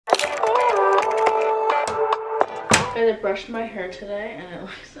I brushed my hair today and it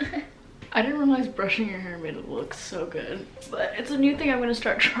looks I didn't realize brushing your hair made it look so good, but it's a new thing I'm gonna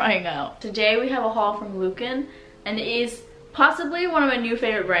start trying out. Today we have a haul from Lewkin, and it is possibly one of my new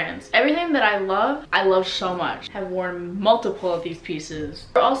favorite brands. Everything that I love so much. I've worn multiple of these pieces.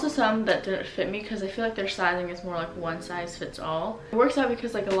 There are also some that didn't fit me because I feel like their sizing is more like one size fits all. It works out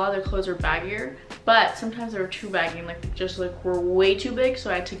because like a lot of their clothes are baggier, but sometimes they were too baggy and like just like were way too big, so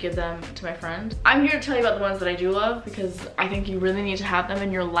I had to give them to my friend. I'm here to tell you about the ones that I do love because I think you really need to have them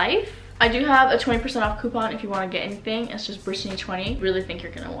in your life. I do have a 20% off coupon if you want to get anything. It's just brittany20. Really think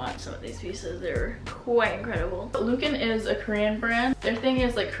you're gonna want some of these pieces. They're quite incredible. But Lewkin is a Korean brand. Their thing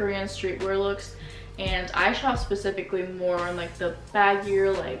is like Korean streetwear looks, and I shop specifically more on like the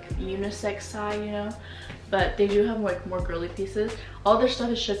baggier, like unisex side, you know. But they do have like more girly pieces. All their stuff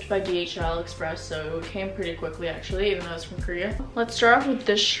is shipped by DHL Express, so it came pretty quickly actually, even though it's from Korea. Let's start off with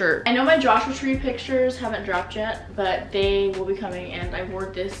this shirt. I know my Joshua Tree pictures haven't dropped yet, but they will be coming, and I wore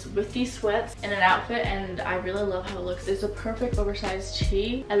this with these sweats in an outfit, and I really love how it looks. It's a perfect oversized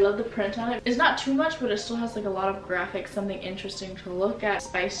tee. I love the print on it. It's not too much, but it still has like a lot of graphics, something interesting to look at.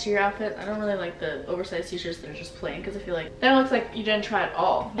 Spice to your outfit. I don't really like the oversized t-shirts that are just plain because I feel like that looks like you didn't try it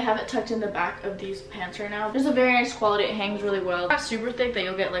all. I have it tucked in the back of these pants right now. There's a very nice quality. It hangs really well. It's not super thick that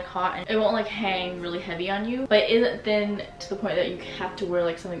you'll get like hot, and it won't like hang really heavy on you, but it isn't thin to the point that you have to wear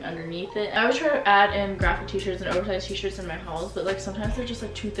like something underneath it. I always try to add in graphic t-shirts and oversized t-shirts in my hauls, but like sometimes they're just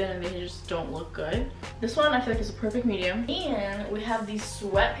like too thin and they just don't look good. This one I feel like is a perfect medium. And we have these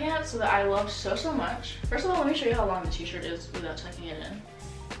sweatpants that I love so much. First of all, let me show you how long the t-shirt is without tucking it in.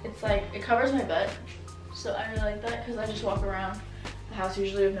 It's like, it covers my butt, so I really like that because I just walk around the house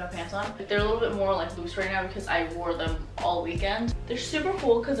usually with no pants on. But they're a little bit more like loose right now because I wore them all weekend. They're super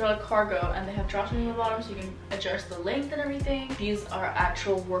cool because they're like cargo, and they have drawstrings in the bottom so you can adjust the length and everything. These are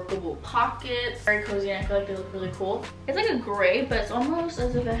actual workable pockets. Very cozy, and I feel like they look really cool. It's like a gray, but it's almost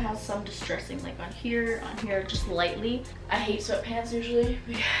as if it has some distressing like on here, just lightly. I hate sweatpants usually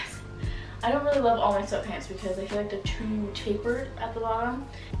because I don't really love all my sweatpants because I feel like they're too tapered at the bottom.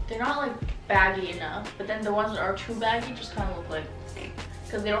 They're not like baggy enough, but then the ones that are too baggy just kind of look like,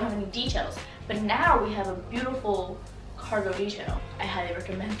 because they don't have any details. But now we have a beautiful cargo detail. I highly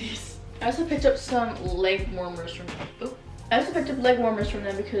recommend these. I also picked up some leg warmers from them. Ooh. I also picked up leg warmers from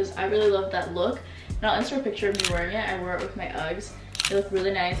them because I really love that look. And I'll insert a picture of me wearing it. I wore it with my Uggs. They look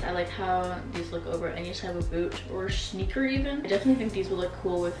really nice. I like how these look over any type of boot or sneaker even. I definitely think these would look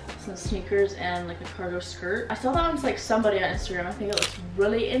cool with some sneakers and like a cargo skirt. I saw that on like somebody on Instagram. I think it looks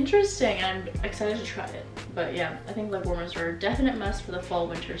really interesting and I'm excited to try it. But yeah, I think leg warmers are a definite must for the fall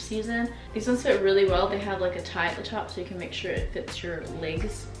winter season. These ones fit really well. They have like a tie at the top so you can make sure it fits your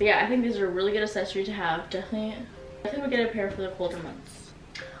legs. But yeah, I think these are a really good accessory to have. Definitely would get a pair for the colder months.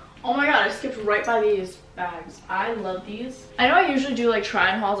 Oh my god, I skipped right by these bags. I love these. I know I usually do like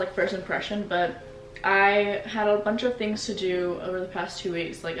try-on hauls, like first impression, but I had a bunch of things to do over the past 2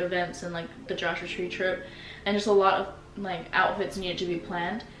 weeks, like events and like the Joshua Tree trip, and just a lot of like outfits needed to be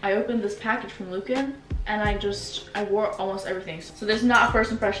planned. I opened this package from Lewkin and I wore almost everything. So there's not a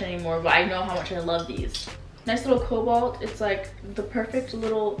first impression anymore, but I know how much I love these. Nice little cobalt. It's like the perfect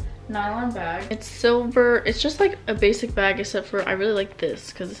little nylon bag. It's silver. It's just like a basic bag, except for I really like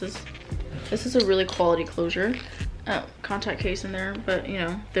this because this is a really quality closure. Contact case in there, but you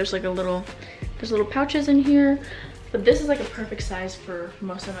know, there's little pouches in here. But this is like a perfect size for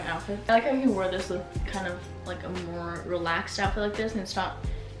most of my outfits. I like how you can wear this with kind of like a more relaxed outfit like this, and it's not,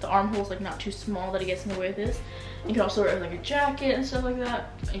 the armhole's like not too small that it gets in the way of this. You can also wear it with like a jacket and stuff like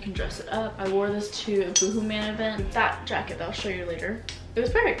that. You can dress it up. I wore this to a Boohoo Man event. That jacket that I'll show you later. It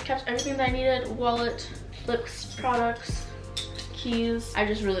was perfect. Kept everything that I needed. Wallet, flips, products, keys. I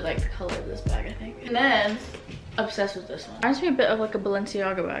just really like the color of this bag, I think. And then, obsessed with this one. Reminds me a bit of like a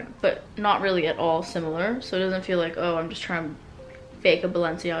Balenciaga bag, but not really at all similar. So it doesn't feel like, oh, I'm just trying to fake a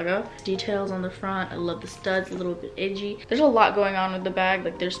Balenciaga. Details on the front. I love the studs, a little bit edgy. There's a lot going on with the bag.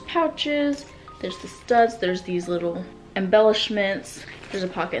 Like there's pouches, there's the studs, there's these little embellishments, there's a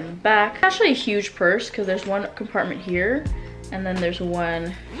pocket in the back. It's actually a huge purse because there's one compartment here and then there's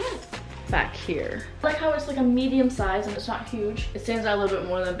one back here. I like how it's like a medium size and it's not huge. It stands out a little bit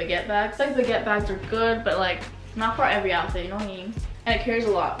more than baguette bags. I think baguette bags are good, but like not for every outfit, you know what I mean? And it carries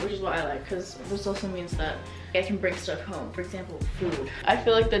a lot, which is what I like, because this also means that I can bring stuff home. For example, food. I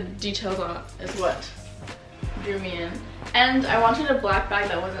feel like the details on it is what drew me in. And I wanted a black bag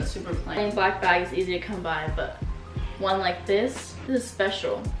that wasn't super plain. Black bag is easy to come by, but one like this is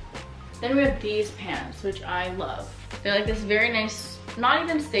special. Then we have these pants, which I love. They're like this very nice, not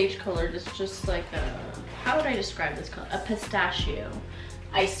even stage colored, it's just like a, how would I describe this color? A pistachio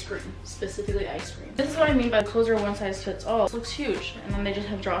ice cream, specifically ice cream. This is what I mean by clothes are one size fits all. It looks huge, and then they just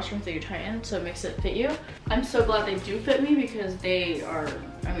have drawstrings that you tighten, so it makes it fit you. I'm so glad they do fit me because they are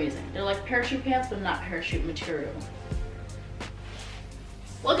amazing. They're like parachute pants, but not parachute material.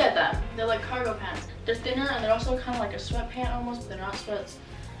 Look at them. They're like cargo pants. They're thinner, and they're also kind of like a sweatpant almost, but they're not sweats.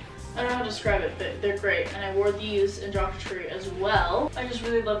 I don't know how to describe it, but they're great. And I wore these in Tree as well. I just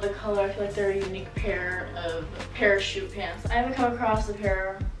really love the color. I feel like they're a unique pair of parachute pants. I haven't come across a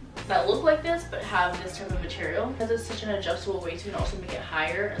pair that look like this, but have this type of material. Because it's such an adjustable waist, you can also make it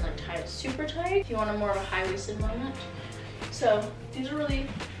higher and like tie it super tight if you want a more of a high-waisted moment. So these are really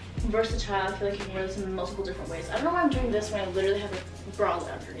versatile. I feel like you can wear this in multiple different ways. I don't know why I'm doing this when I literally have a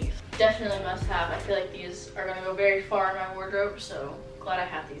bralette underneath. Definitely must have. I feel like these are gonna go very far in my wardrobe, so glad I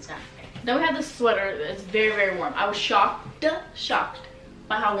have these now. Then we have this sweater. It's very, very warm. I was shocked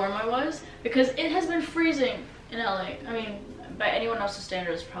by how warm I was because it has been freezing in LA. I mean, by anyone else's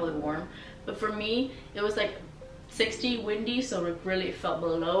standards, it's probably warm, but for me, it was like 60, windy, so it really felt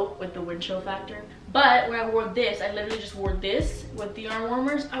below with the wind chill factor. But when I wore this, I literally just wore this with the arm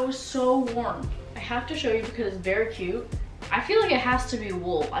warmers. I was so warm. I have to show you because it's very cute. I feel like it has to be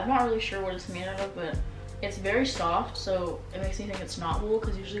wool. I'm not really sure what it's made out of, but it's very soft, so it makes me think it's not wool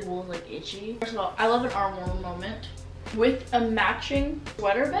because usually wool is like itchy. First of all, I love an arm warmer moment with a matching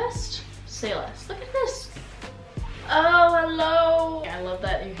sweater vest. Say less. Look at this. Oh, hello. I love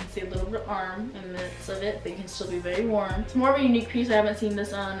that you can see a little bit of arm in the midst of it, but you can still be very warm. It's more of a unique piece. I haven't seen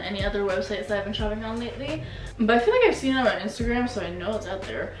this on any other websites that I've been shopping on lately, but I feel like I've seen it on Instagram, so I know it's out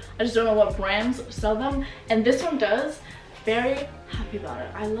there. I just don't know what brands sell them, and this one does. Very happy about it.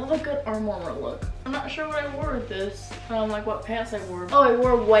 I love a good arm warmer look. I'm not sure what I wore with this. Like what pants I wore. Oh, I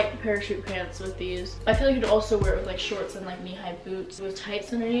wore white parachute pants with these. I feel like you could also wear it with like shorts and like knee-high boots with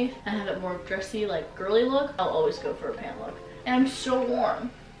tights underneath and have it more dressy, like girly look. I'll always go for a pant look. And I'm so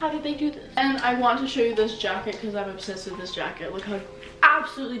warm. How did they do this? And I want to show you this jacket because I'm obsessed with this jacket. Look how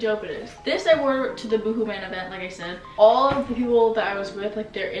absolutely dope it is. This I wore to the Boohoo Man event, like I said. All of the people that I was with,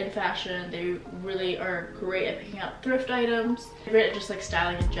 like, they're in fashion. They really are great at picking out thrift items. They're great at just like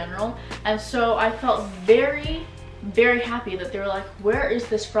styling in general. And so I felt very, very happy that they were like, where is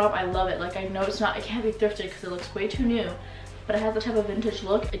this from? I love it. Like, I know it can't be thrifted because it looks way too new, but it has the type of vintage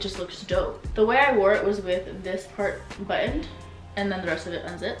look. It just looks dope. The way I wore it was with this part buttoned, and then the rest of it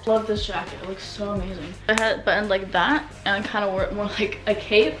unzipped. Love this jacket. It looks so amazing. I had it buttoned like that, and I kind of wore it more like a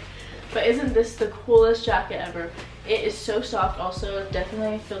cape. But isn't this the coolest jacket ever? It is so soft. Also, it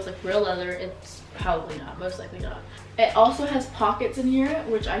definitely feels like real leather. It's probably not, most likely not. It also has pockets in here,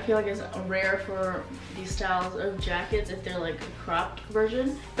 which I feel like is rare for these styles of jackets if they're like a cropped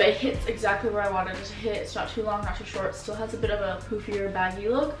version. But it hits exactly where I wanted it to hit. It's not too long, not too short. It still has a bit of a poofier, baggy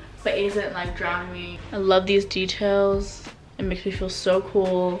look, but isn't like drowning me. I love these details. It makes me feel so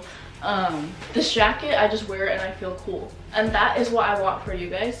cool. This jacket, I just wear it and I feel cool. And that is what I want for you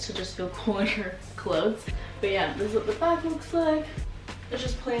guys, to just feel cool in your clothes. But yeah, this is what the back looks like. It's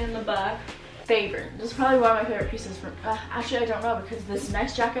just plain in the back. Favorite. This is probably one of my favorite pieces from, actually I don't know, because this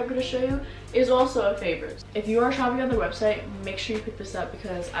next jacket I'm going to show you is also a favorite. If you are shopping on the website, make sure you pick this up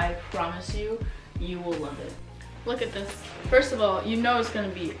because I promise you, you will love it. Look at this. First of all, you know it's going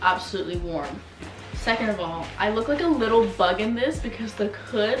to be absolutely warm. Second of all, I look like a little bug in this because the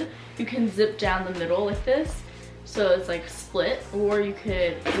hood, you can zip down the middle like this. So it's like split, or you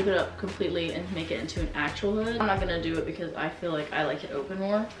could zip it up completely and make it into an actual hood. I'm not gonna do it because I feel like I like it open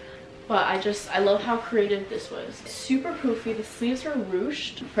more. But I love how creative this was. Super poofy, the sleeves are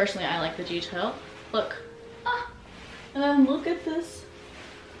ruched. Personally, I like the detail. Look, and then look at this.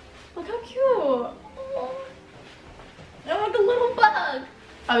 Look how cute. Oh, I'm like a little bug.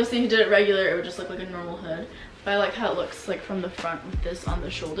 Obviously, if you did it regular, it would just look like a normal hood. But I like how it looks like from the front with this on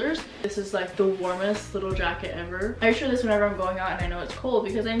the shoulders. This is like the warmest little jacket ever. I wear this whenever I'm going out and I know it's cold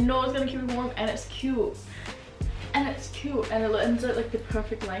because I know it's gonna keep me warm, and it's cute. And it's cute, and it ends at like the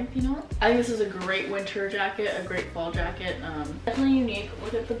perfect length, you know? I think this is a great winter jacket, a great fall jacket. Definitely unique.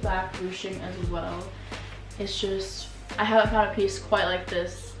 Look at the back ruching as well. It's just, I haven't found a piece quite like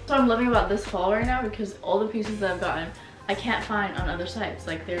this. So I'm loving about this haul right now because all the pieces that I've gotten, I can't find on other sites.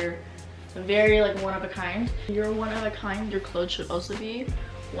 Like, they're very like one of a kind. You're one of a kind, your clothes should also be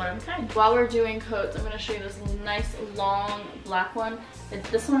one of a kind. While we're doing coats, I'm going to show you this nice long black one.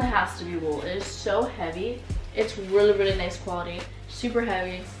 This one has to be wool. It is so heavy. It's really, really nice quality, super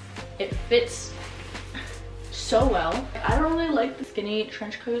heavy. It fits so well. I don't really like the skinny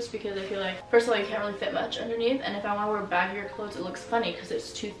trench coats because I feel like, first of all, you can't really fit much underneath, and if I want to wear baggier clothes, it looks funny because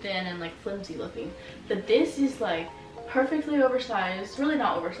it's too thin and like flimsy looking. But this is like perfectly oversized. Really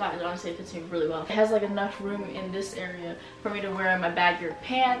not oversized, honestly, it fits me really well. It has like enough room in this area for me to wear my baggier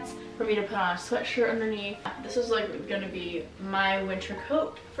pants, for me to put on a sweatshirt underneath. This is like gonna be my winter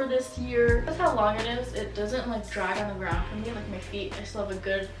coat for this year. That's how long it is. It doesn't like drag on the ground for me. Like my feet, I still have a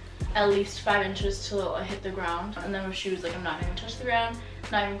good at least 5 inches till I hit the ground. And then with shoes, like I'm not even touch the ground,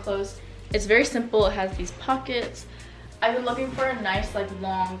 not even close. It's very simple. It has these pockets. I've been looking for a nice like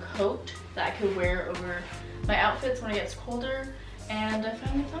long coat that I could wear over my outfits when it gets colder, and I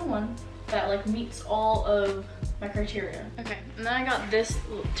finally found one that like meets all of my criteria. Okay, and then I got this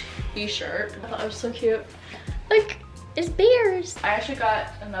little t-shirt. I thought it was so cute. Like, it's bears. I actually got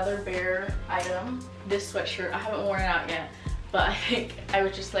another bear item, this sweatshirt. I haven't worn it out yet, but I think I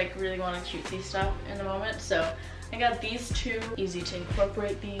would just like really want to cutesy stuff in the moment, so I got these two. Easy to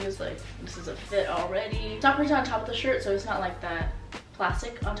incorporate these, like this is a fit already. It's not printed on top of the shirt, so it's not like that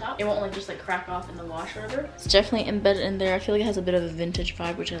plastic on top. It won't like just like crack off in the wash or whatever. It's definitely embedded in there. I feel like it has a bit of a vintage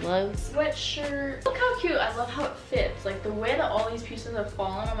vibe, which I love. Sweatshirt. Look how cute. I love how it fits. Like the way that all these pieces have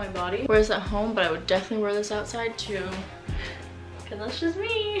fallen on my body. Whereas at home, but I would definitely wear this outside too, because that's just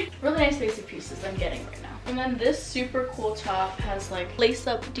me. Really nice basic pieces I'm getting right now. And then this super cool top has like lace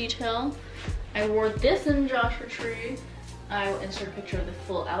up detail. I wore this in Joshua Tree. I will insert a picture of the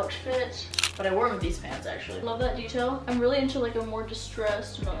full outfit, but I wore it with these pants actually. Love that detail. I'm really into like a more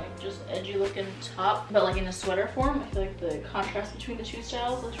distressed, not like just edgy looking top, but like in a sweater form. I feel like the contrast between the two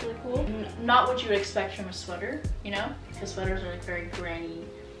styles looks really cool. Not what you would expect from a sweater, you know? Because sweaters are like very granny,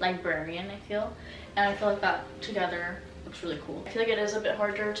 librarian, I feel. And I feel like that together looks really cool. I feel like it is a bit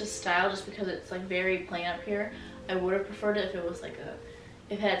harder to style just because it's like very plain up here. I would have preferred it if it was like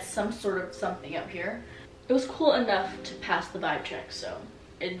if it had some sort of something up here. It was cool enough to pass the vibe check, so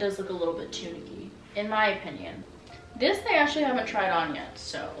it does look a little bit tunicky, in my opinion. This I actually haven't tried on yet,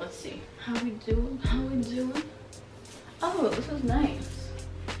 so let's see. How we doing? How we doing? Oh, this is nice.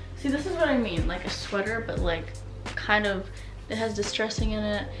 See, this is what I mean, like a sweater, but like kind of, it has distressing in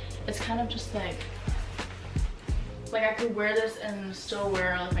it. It's kind of just like I could wear this and still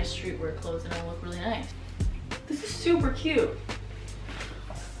wear like my streetwear clothes and it'll look really nice. This is super cute.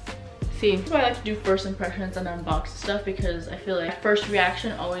 See, that's why I like to do first impressions and unbox stuff, because I feel like first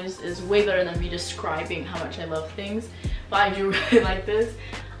reaction always is way better than me describing how much I love things. But I do really like this.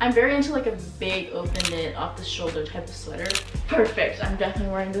 I'm very into like a big open knit off the shoulder type of sweater. Perfect. I'm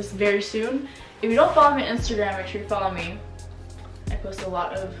definitely wearing this very soon. If you don't follow me on Instagram, make sure you follow me. I post a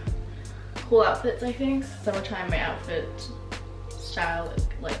lot of cool outfits, I think. Summertime, my outfit style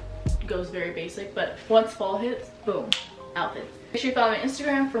like goes very basic, but once fall hits, boom, outfits. Make sure you follow me on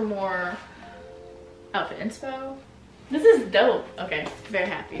Instagram for more outfit inspo. This is dope. Okay, very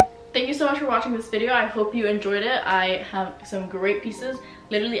happy. Thank you so much for watching this video. I hope you enjoyed it. I have some great pieces.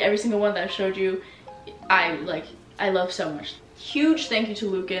 Literally every single one that I showed you, I love so much. Huge thank you to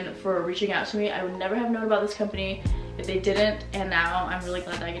Lewkin for reaching out to me. I would never have known about this company if they didn't, and now I'm really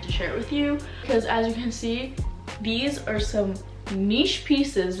glad that I get to share it with you, because as you can see, these are some niche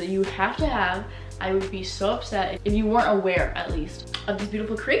pieces that you have to have. I would be so upset if you weren't aware, at least, of these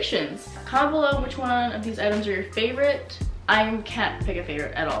beautiful creations. Comment below which one of these items are your favorite. I can't pick a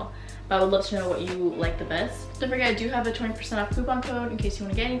favorite at all, but I would love to know what you like the best. Don't forget, I do have a 20% off coupon code in case you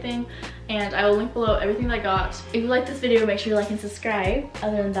want to get anything, and I will link below everything that I got. If you like this video, make sure you like and subscribe.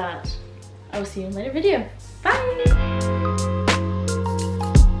 Other than that, I will see you in a later video. Bye!